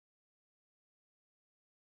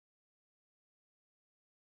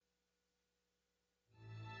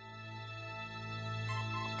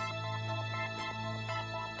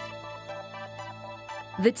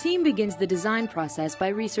The team begins the design process by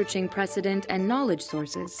researching precedent and knowledge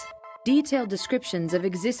sources, detailed descriptions of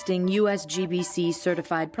existing USGBC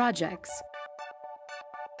certified projects.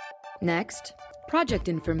 Next, project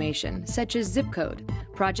information such as zip code,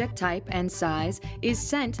 project type, and size is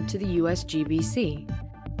sent to the USGBC.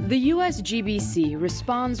 The USGBC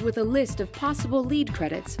responds with a list of possible LEED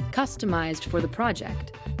credits customized for the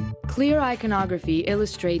project. Clear iconography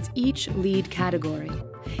illustrates each LEED category,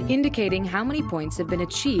 indicating how many points have been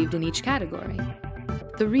achieved in each category.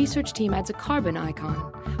 The research team adds a carbon icon,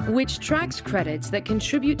 which tracks credits that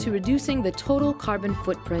contribute to reducing the total carbon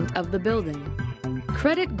footprint of the building.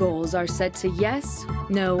 Credit goals are set to yes,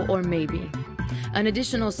 no, or maybe. An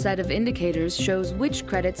additional set of indicators shows which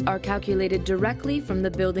credits are calculated directly from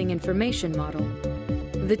the building information model.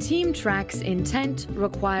 The team tracks intent,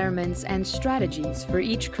 requirements, and strategies for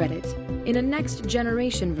each credit in a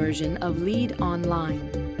next-generation version of LEED Online.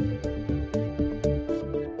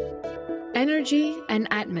 Energy and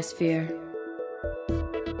atmosphere.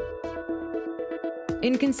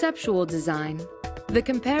 In conceptual design, the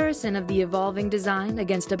comparison of the evolving design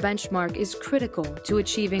against a benchmark is critical to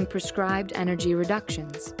achieving prescribed energy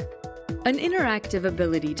reductions. An interactive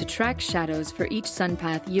ability to track shadows for each sun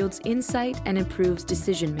path yields insight and improves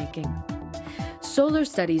decision-making. Solar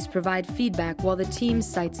studies provide feedback while the team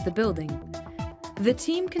sites the building. The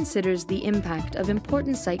team considers the impact of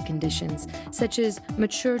important site conditions, such as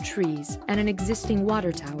mature trees and an existing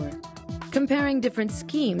water tower. Comparing different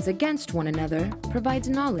schemes against one another provides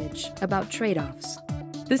knowledge about trade-offs.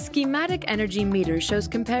 The schematic energy meter shows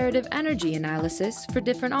comparative energy analysis for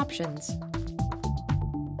different options.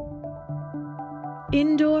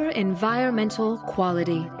 Indoor environmental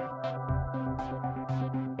quality.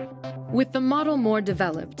 With the model more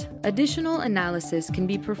developed, additional analysis can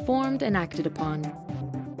be performed and acted upon.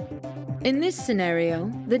 In this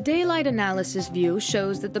scenario, the daylight analysis view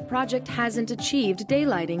shows that the project hasn't achieved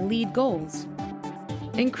daylighting LEED goals.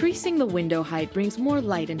 Increasing the window height brings more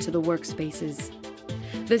light into the workspaces.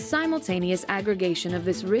 The simultaneous aggregation of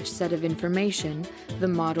this rich set of information, the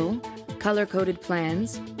model, color-coded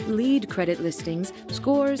plans, LEED credit listings,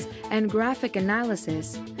 scores, and graphic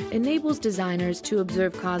analysis, enables designers to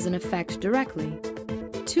observe cause and effect directly.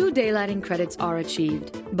 2 daylighting credits are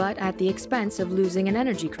achieved, but at the expense of losing an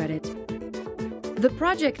energy credit. The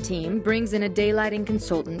project team brings in a daylighting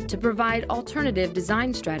consultant to provide alternative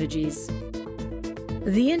design strategies.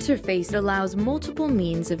 The interface allows multiple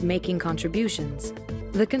means of making contributions.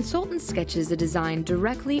 The consultant sketches a design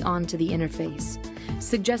directly onto the interface,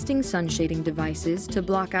 suggesting sun shading devices to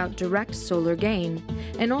block out direct solar gain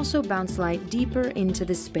and also bounce light deeper into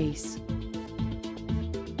the space.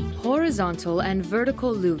 Horizontal and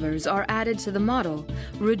vertical louvers are added to the model,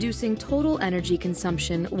 reducing total energy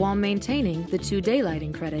consumption while maintaining the 2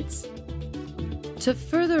 daylighting credits. To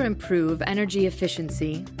further improve energy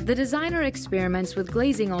efficiency, the designer experiments with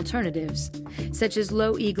glazing alternatives, such as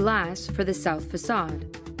low-E glass for the south facade.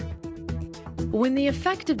 When the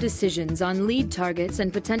effect of decisions on LEED targets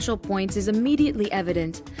and potential points is immediately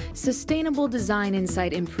evident, sustainable design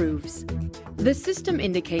insight improves. The system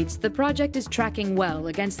indicates the project is tracking well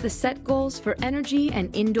against the set goals for energy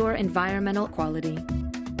and indoor environmental quality.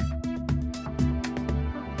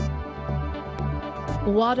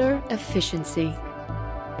 Water efficiency.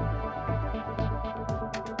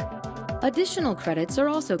 Additional credits are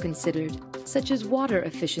also considered, such as water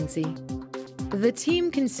efficiency. The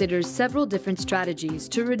team considers several different strategies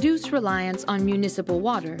to reduce reliance on municipal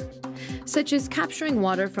water, such as capturing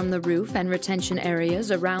water from the roof and retention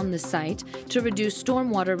areas around the site to reduce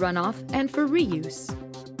stormwater runoff and for reuse.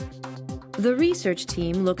 The research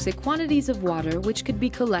team looks at quantities of water which could be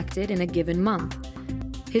collected in a given month.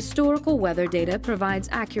 Historical weather data provides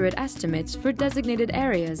accurate estimates for designated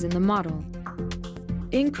areas in the model.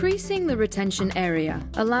 Increasing the retention area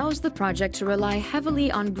allows the project to rely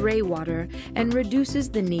heavily on gray water and reduces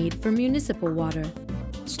the need for municipal water.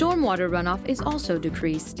 Stormwater runoff is also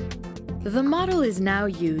decreased. The model is now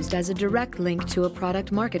used as a direct link to a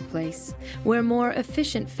product marketplace, where more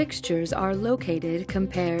efficient fixtures are located,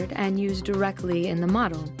 compared, and used directly in the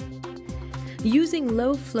model. Using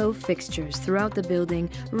low-flow fixtures throughout the building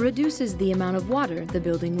reduces the amount of water the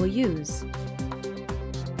building will use.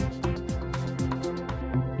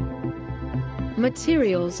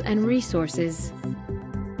 Materials and resources.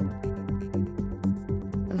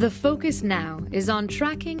 The focus now is on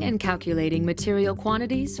tracking and calculating material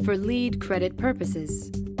quantities for LEED credit purposes.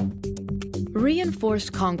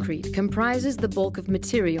 Reinforced concrete comprises the bulk of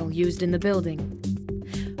material used in the building.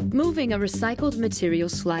 Moving a recycled material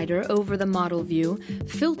slider over the model view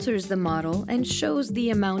filters the model and shows the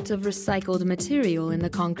amount of recycled material in the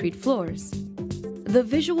concrete floors. The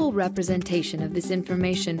visual representation of this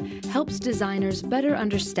information helps designers better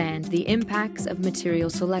understand the impacts of material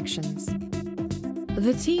selections.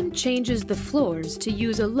 The team changes the floors to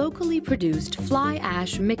use a locally produced fly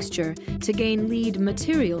ash mixture to gain LEED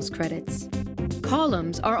materials credits.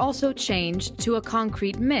 Columns are also changed to a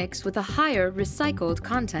concrete mix with a higher recycled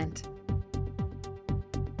content.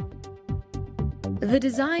 The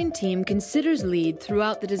design team considers LEED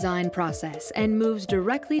throughout the design process and moves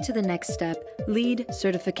directly to the next step, LEED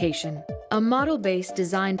certification. A model-based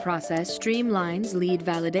design process streamlines LEED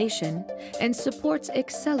validation and supports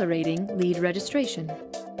accelerating LEED registration.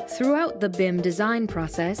 Throughout the BIM design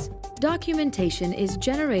process, documentation is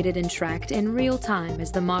generated and tracked in real time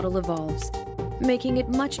as the model evolves, making it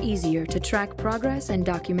much easier to track progress and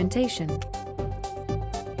documentation.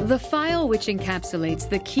 The file which encapsulates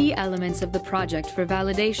the key elements of the project for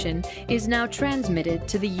validation is now transmitted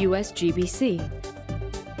to the USGBC.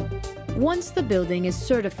 Once the building is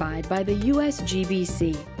certified by the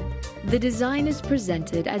USGBC, the design is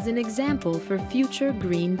presented as an example for future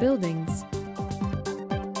green buildings.